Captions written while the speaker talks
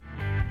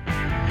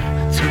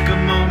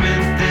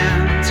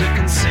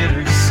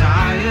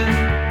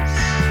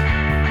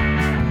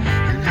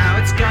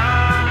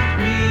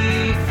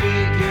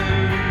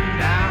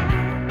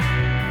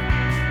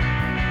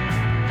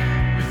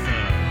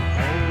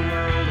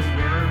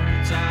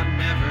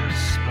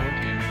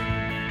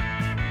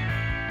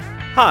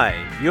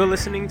Hi, you're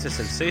listening to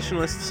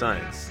Sensationalist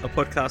Science, a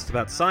podcast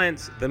about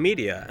science, the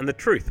media, and the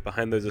truth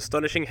behind those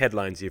astonishing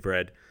headlines you've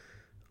read.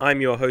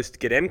 I'm your host,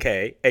 Gid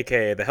MK,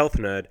 aka The Health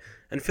Nerd,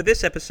 and for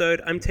this episode,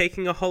 I'm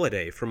taking a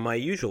holiday from my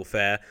usual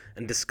fare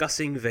and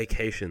discussing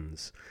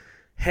vacations.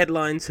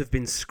 Headlines have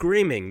been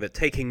screaming that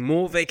taking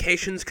more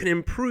vacations can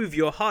improve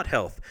your heart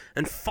health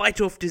and fight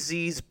off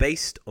disease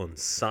based on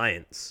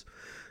science.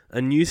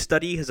 A new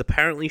study has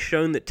apparently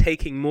shown that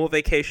taking more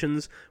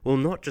vacations will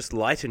not just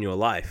lighten your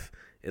life,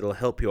 it'll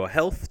help your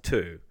health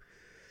too.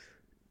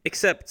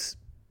 Except,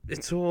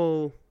 it's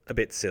all a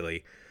bit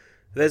silly.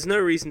 There's no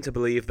reason to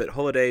believe that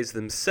holidays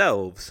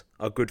themselves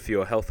are good for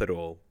your health at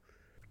all.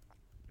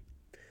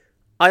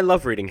 I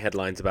love reading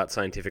headlines about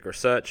scientific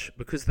research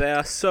because they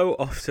are so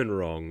often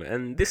wrong,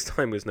 and this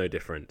time was no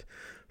different.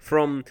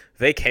 From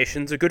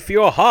 "Vacations are good for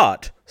your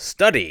heart"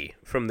 study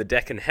from the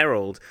Deccan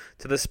Herald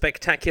to the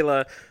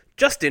spectacular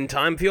 "Just in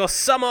time for your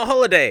summer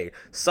holiday,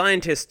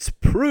 scientists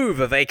prove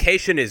a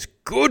vacation is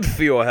good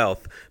for your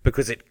health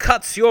because it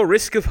cuts your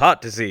risk of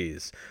heart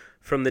disease"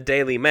 from the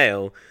Daily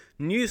Mail,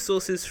 news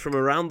sources from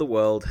around the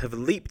world have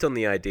leaped on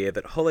the idea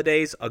that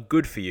holidays are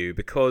good for you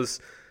because,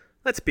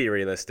 let's be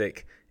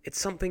realistic, it's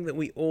something that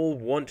we all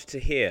want to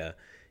hear.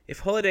 If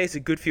holidays are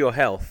good for your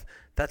health,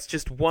 that's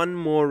just one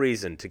more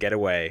reason to get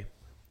away.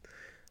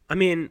 I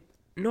mean,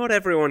 not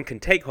everyone can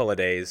take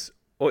holidays,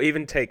 or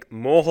even take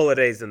more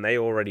holidays than they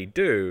already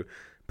do,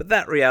 but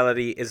that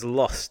reality is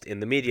lost in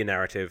the media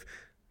narrative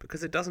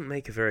because it doesn't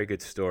make a very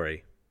good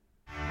story.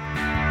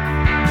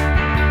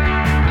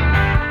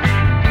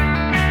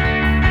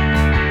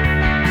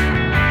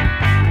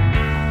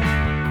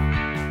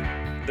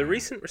 The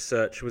recent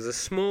research was a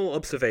small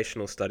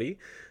observational study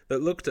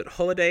that looked at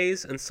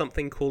holidays and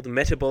something called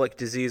metabolic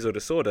disease or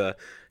disorder,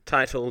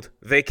 titled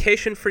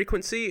 "Vacation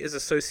Frequency is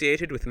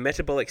Associated with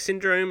Metabolic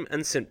Syndrome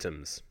and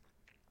Symptoms."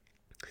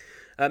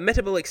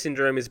 Metabolic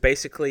syndrome is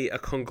basically a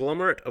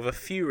conglomerate of a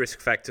few risk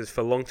factors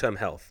for long-term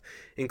health,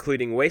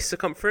 including waist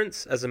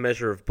circumference as a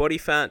measure of body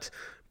fat,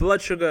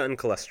 blood sugar, and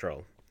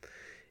cholesterol.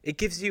 It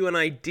gives you an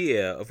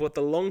idea of what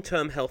the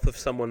long-term health of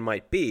someone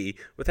might be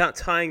without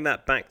tying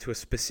that back to a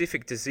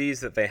specific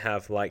disease that they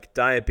have, like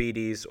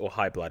diabetes or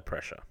high blood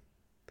pressure.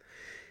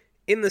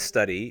 In the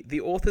study, the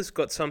authors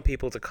got some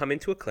people to come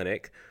into a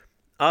clinic,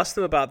 asked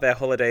them about their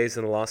holidays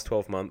in the last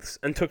 12 months,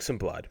 and took some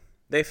blood.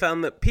 They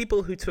found that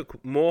people who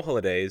took more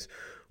holidays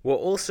were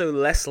also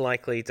less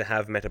likely to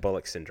have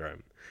metabolic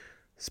syndrome.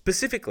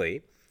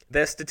 Specifically,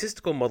 their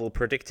statistical model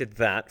predicted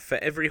that for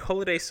every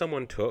holiday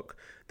someone took,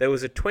 there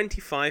was a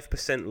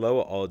 25%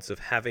 lower odds of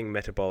having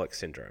metabolic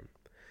syndrome.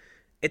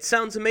 It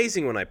sounds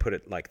amazing when I put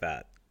it like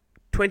that.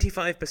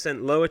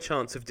 25% lower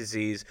chance of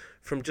disease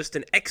from just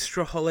an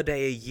extra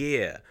holiday a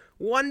year.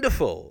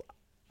 Wonderful!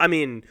 I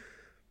mean,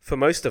 for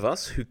most of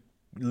us who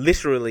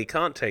literally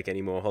can't take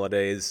any more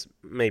holidays,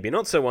 maybe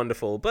not so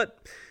wonderful,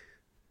 but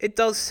it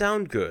does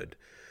sound good.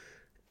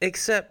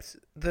 Except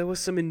there were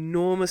some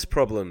enormous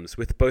problems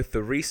with both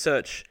the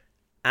research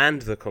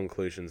and the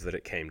conclusions that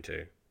it came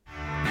to.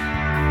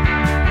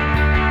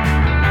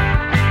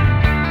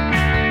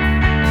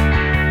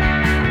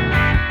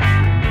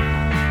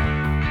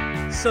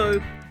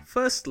 So,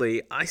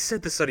 firstly, I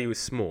said the study was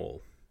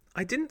small.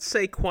 I didn't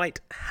say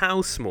quite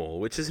how small,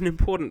 which is an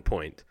important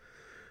point.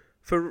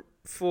 For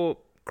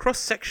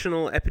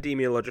cross-sectional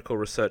epidemiological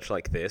research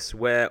like this,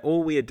 where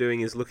all we are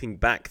doing is looking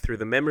back through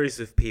the memories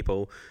of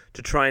people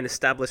to try and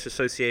establish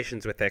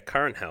associations with their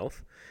current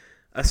health,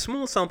 a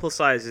small sample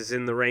size is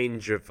in the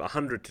range of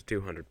 100 to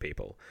 200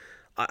 people.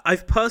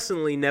 I've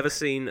personally never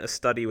seen a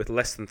study with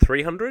less than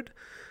 300,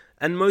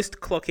 and most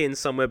clock in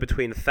somewhere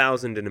between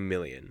 1,000 and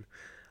 1,000,000.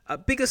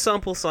 Bigger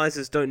sample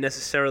sizes don't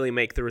necessarily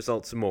make the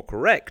results more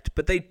correct,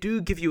 but they do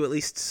give you at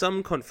least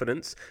some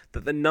confidence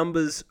that the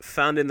numbers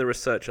found in the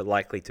research are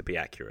likely to be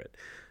accurate.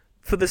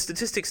 For the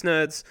statistics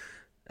nerds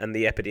and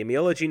the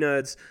epidemiology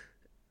nerds,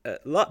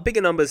 bigger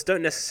numbers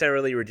don't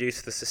necessarily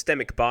reduce the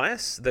systemic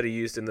bias that are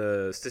used in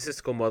the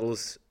statistical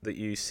models that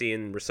you see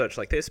in research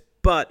like this,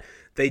 but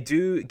they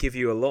do give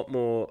you a lot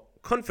more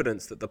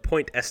confidence that the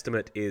point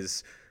estimate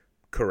is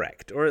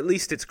correct, or at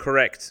least it's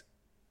correct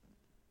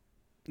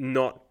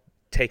not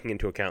taking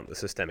into account the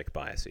systemic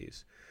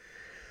biases.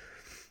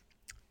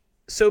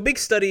 So a big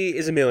study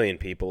is 1,000,000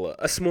 people,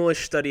 a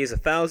smallish study is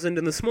 1,000,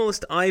 and the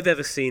smallest I've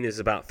ever seen is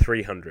about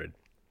 300.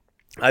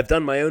 I've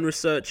done my own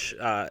research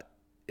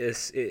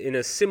in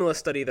a similar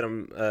study that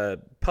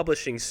I'm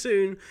publishing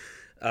soon.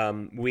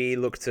 We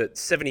looked at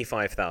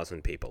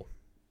 75,000 people,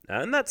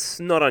 and that's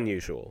not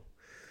unusual.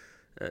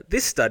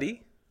 This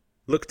study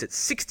looked at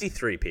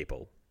 63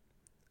 people,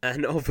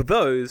 and of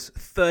those,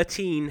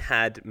 13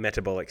 had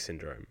metabolic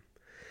syndrome.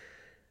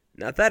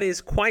 Now, that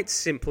is quite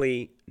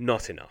simply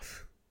not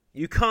enough.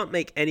 You can't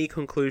make any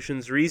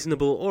conclusions,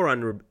 reasonable or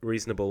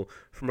unreasonable,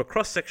 from a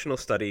cross-sectional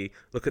study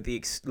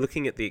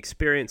looking at the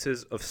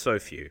experiences of so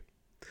few.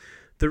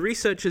 The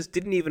researchers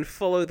didn't even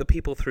follow the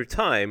people through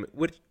time,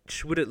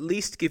 which would at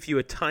least give you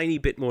a tiny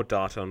bit more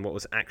data on what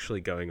was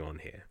actually going on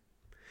here.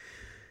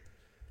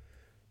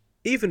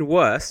 Even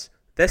worse,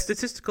 Their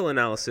statistical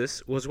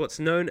analysis was what's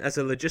known as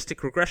a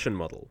logistic regression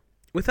model.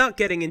 Without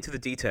getting into the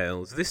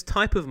details, this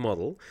type of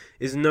model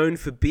is known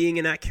for being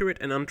inaccurate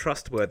and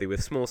untrustworthy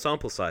with small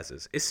sample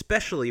sizes,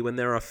 especially when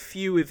there are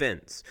few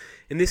events.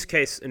 In this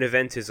case, an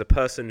event is a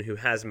person who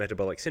has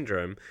metabolic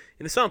syndrome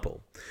in the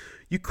sample.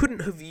 You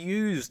couldn't have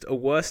used a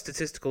worse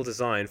statistical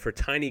design for a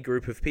tiny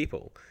group of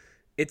people.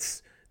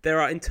 There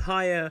are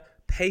entire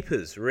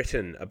papers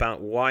written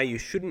about why you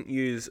shouldn't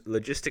use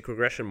logistic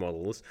regression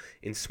models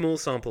in small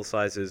sample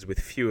sizes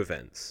with few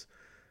events.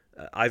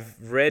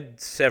 I've read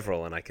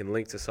several, and I can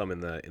link to some in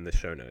the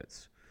show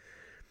notes.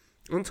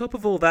 On top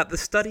of all that, the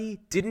study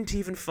didn't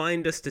even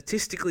find a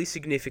statistically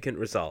significant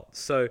result.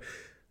 So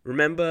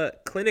remember,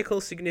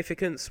 clinical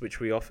significance, which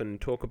we often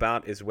talk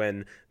about, is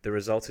when the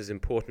result is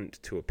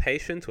important to a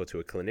patient or to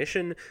a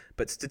clinician,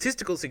 but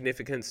statistical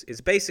significance is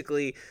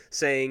basically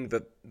saying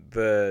that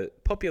the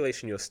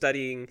population you're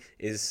studying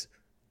is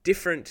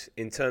different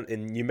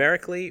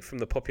numerically from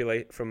the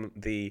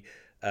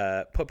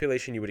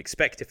population you would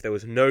expect if there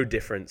was no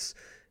difference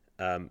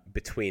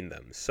between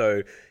them.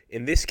 So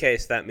in this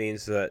case, that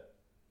means that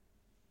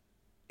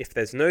if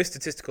there's no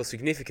statistical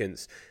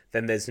significance,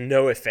 then there's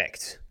no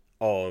effect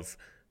of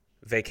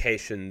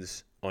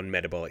vacations on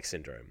metabolic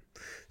syndrome.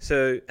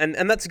 So, and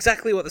that's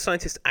exactly what the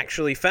scientists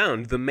actually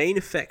found. The main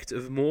effect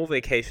of more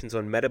vacations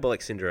on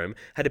metabolic syndrome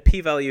had a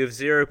p-value of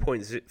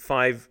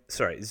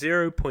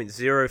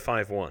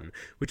 0.051,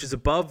 which is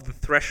above the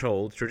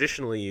threshold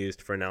traditionally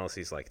used for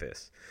analyses like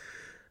this.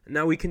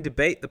 Now, we can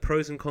debate the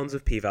pros and cons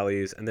of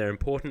p-values and their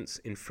importance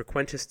in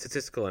frequentist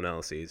statistical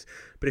analyses,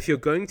 but if you're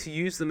going to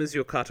use them as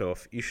your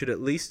cutoff, you should at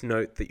least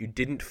note that you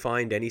didn't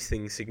find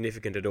anything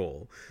significant at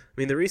all. I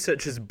mean, the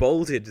researchers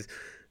bolded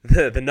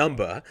the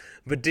number,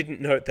 but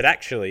didn't note that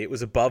actually it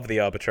was above the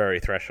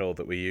arbitrary threshold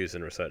that we use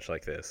in research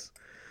like this.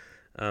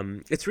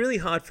 It's really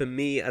hard for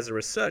me as a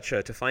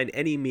researcher to find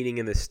any meaning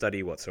in this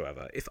study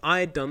whatsoever. If I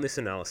had done this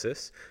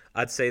analysis,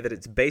 I'd say that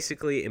it's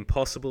basically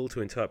impossible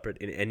to interpret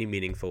in any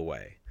meaningful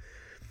way.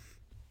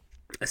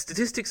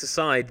 Statistics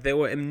aside, there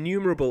were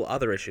innumerable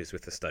other issues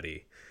with the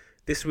study.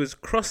 This was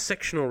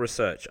cross-sectional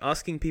research,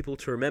 asking people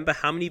to remember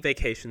how many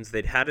vacations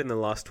they'd had in the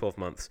last 12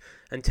 months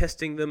and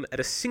testing them at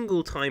a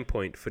single time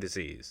point for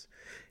disease.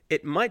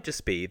 It might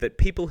just be that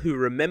people who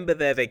remember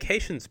their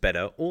vacations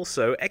better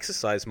also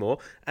exercise more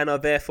and are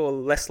therefore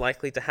less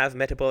likely to have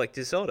metabolic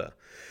disorder,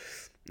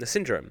 the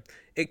syndrome.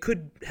 It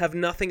could have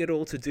nothing at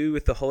all to do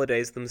with the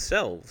holidays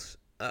themselves.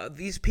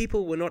 These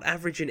people were not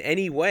average in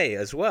any way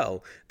as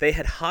well. They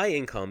had high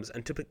incomes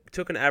and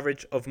took an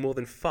average of more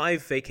than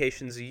 5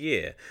 vacations a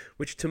year,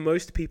 which to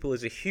most people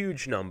is a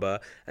huge number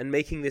and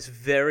making this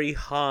very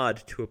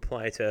hard to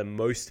apply to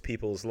most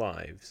people's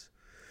lives.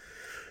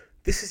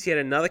 This is yet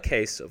another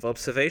case of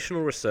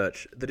observational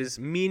research that is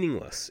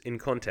meaningless in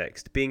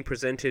context, being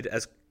presented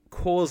as a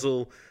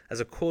causal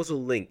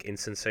link in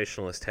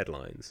sensationalist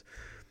headlines.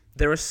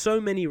 There are so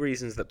many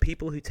reasons that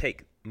people who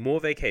take more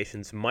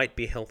vacations might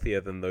be healthier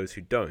than those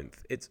who don't.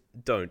 It's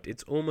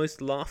almost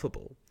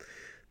laughable.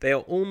 They are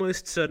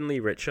almost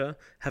certainly richer,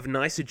 have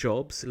nicer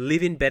jobs,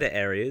 live in better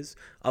areas,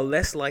 are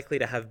less likely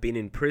to have been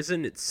in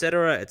prison,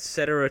 etc.,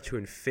 to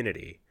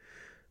infinity.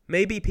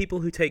 Maybe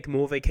people who take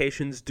more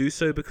vacations do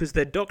so because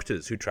they're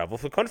doctors who travel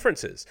for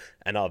conferences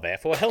and are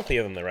therefore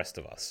healthier than the rest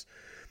of us.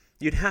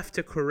 You'd have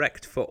to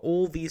correct for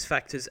all these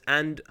factors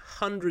and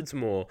hundreds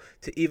more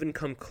to even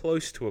come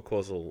close to a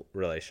causal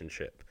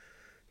relationship,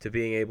 to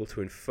being able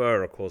to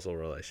infer a causal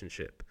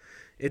relationship.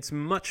 It's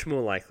much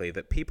more likely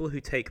that people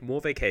who take more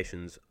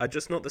vacations are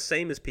just not the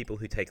same as people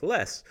who take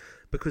less,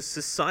 because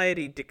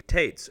society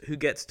dictates who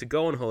gets to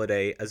go on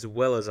holiday as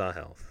well as our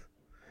health.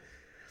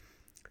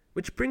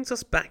 Which brings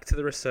us back to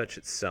the research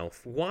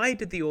itself. Why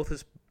did the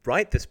authors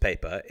write this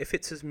paper if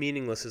it's as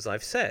meaningless as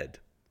I've said?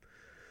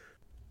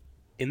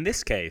 In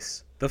this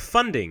case, the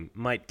funding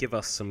might give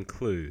us some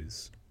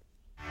clues.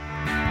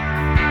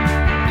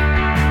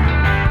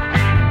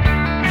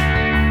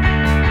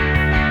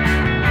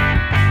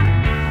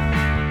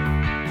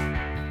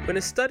 When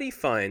a study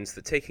finds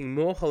that taking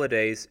more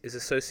holidays is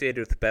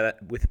associated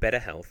with better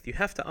health, you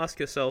have to ask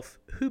yourself,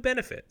 who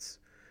benefits?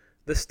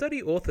 The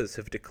study authors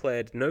have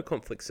declared no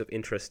conflicts of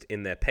interest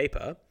in their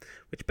paper,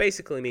 which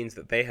basically means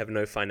that they have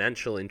no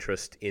financial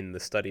interest in the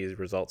study's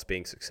results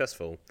being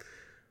successful.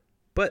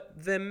 But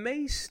there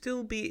may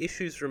still be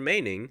issues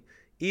remaining,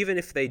 even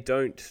if they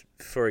don't,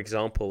 for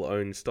example,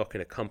 own stock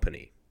in a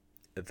company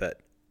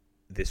that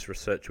this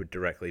research would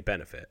directly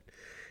benefit.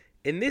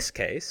 In this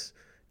case,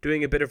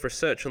 doing a bit of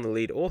research on the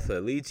lead author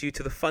leads you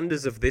to the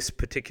funders of this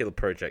particular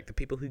project, the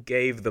people who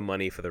gave the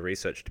money for the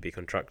research to be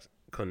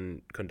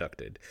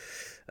conducted,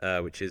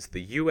 which is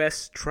the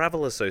US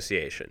Travel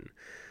Association.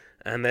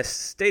 And their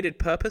stated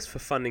purpose for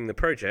funding the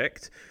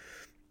project,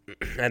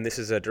 and this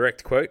is a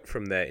direct quote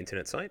from their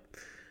internet site,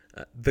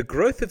 the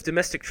growth of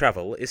domestic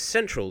travel is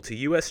central to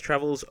U.S.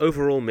 travel's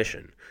overall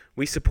mission.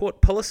 We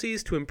support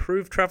policies to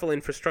improve travel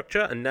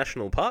infrastructure and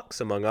national parks,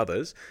 among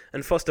others,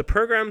 and foster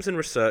programs and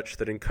research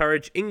that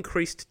encourage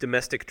increased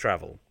domestic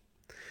travel.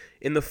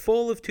 In the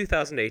fall of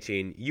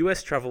 2018,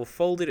 US Travel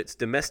folded its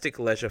domestic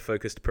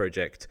leisure-focused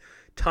project,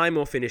 Time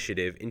Off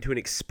Initiative, into an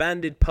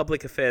expanded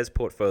public affairs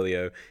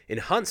portfolio,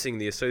 enhancing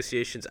the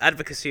association's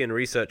advocacy and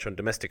research on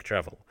domestic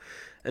travel.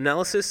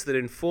 Analysis that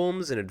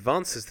informs and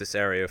advances this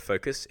area of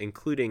focus,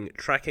 including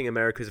tracking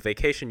America's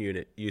vacation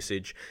unit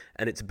usage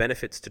and its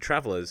benefits to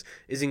travelers,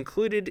 is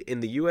included in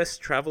the US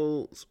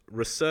Travel's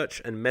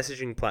research and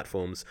messaging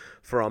platforms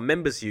for our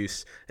members'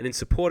 use and in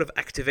support of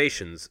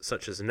activations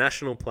such as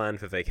National Plan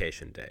for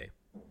Vacation Day.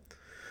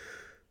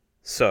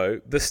 So,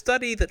 the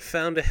study that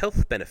found a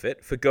health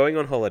benefit for going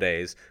on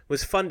holidays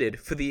was funded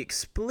for the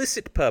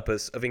explicit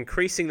purpose of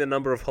increasing the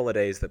number of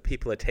holidays that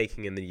people are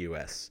taking in the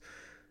US.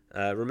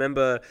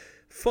 Remember,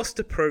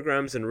 foster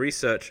programs and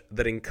research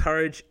that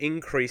encourage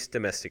increased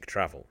domestic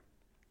travel.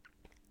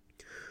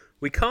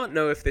 We can't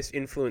know if this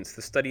influenced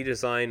the study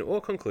design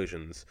or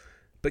conclusions,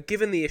 but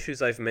given the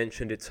issues I've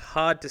mentioned, it's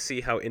hard to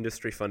see how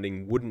industry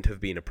funding wouldn't have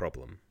been a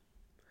problem.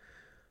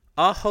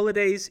 Are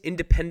holidays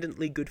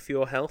independently good for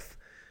your health?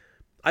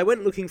 I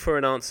went looking for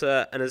an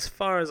answer, and as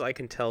far as I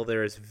can tell,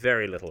 there is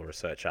very little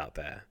research out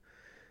there.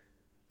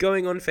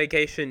 Going on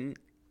vacation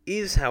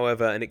is,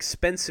 however, an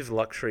expensive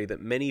luxury that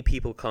many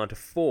people can't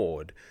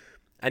afford,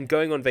 and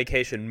going on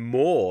vacation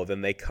more than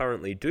they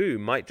currently do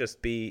might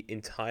just be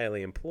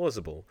entirely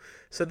implausible.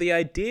 So the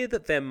idea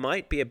that there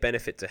might be a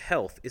benefit to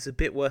health is a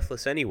bit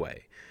worthless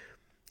anyway.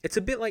 It's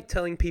a bit like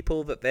telling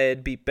people that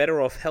they'd be better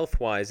off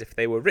health-wise if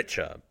they were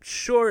richer.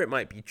 Sure, it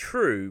might be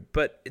true,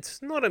 but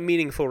it's not a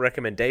meaningful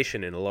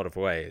recommendation in a lot of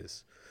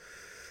ways.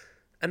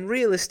 And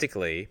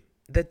realistically,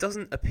 there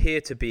doesn't appear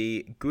to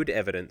be good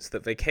evidence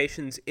that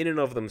vacations in and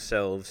of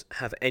themselves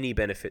have any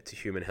benefit to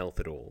human health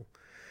at all.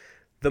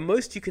 The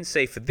most you can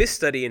say for this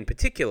study in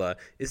particular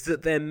is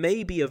that there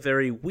may be a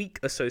very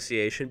weak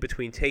association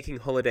between taking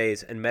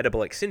holidays and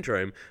metabolic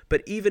syndrome,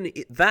 but even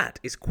that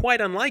is quite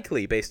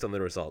unlikely based on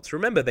the results.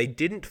 Remember, they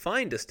didn't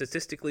find a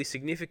statistically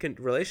significant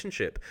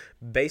relationship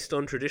based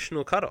on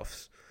traditional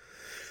cutoffs.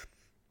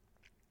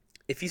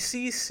 If you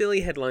see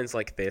silly headlines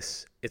like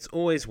this, it's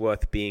always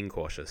worth being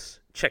cautious.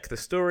 Check the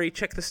story,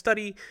 check the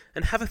study,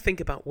 and have a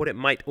think about what it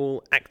might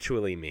all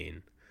actually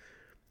mean.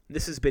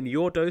 This has been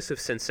your dose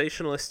of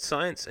sensationalist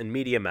science and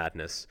media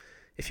madness.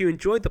 If you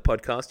enjoyed the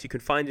podcast, you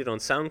can find it on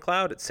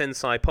SoundCloud at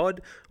SensaiPod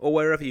or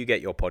wherever you get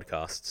your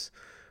podcasts.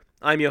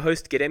 I'm your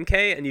host,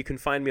 GetMK, and you can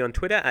find me on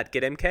Twitter at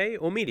GetMK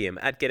or Medium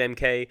at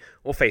GetMK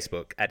or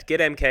Facebook at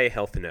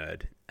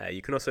GetMKHealthNerd.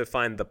 You can also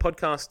find the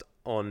podcast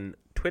on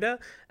Twitter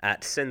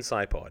at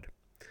SensaiPod.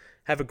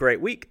 Have a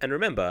great week, and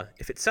remember,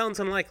 if it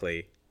sounds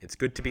unlikely, it's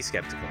good to be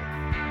skeptical.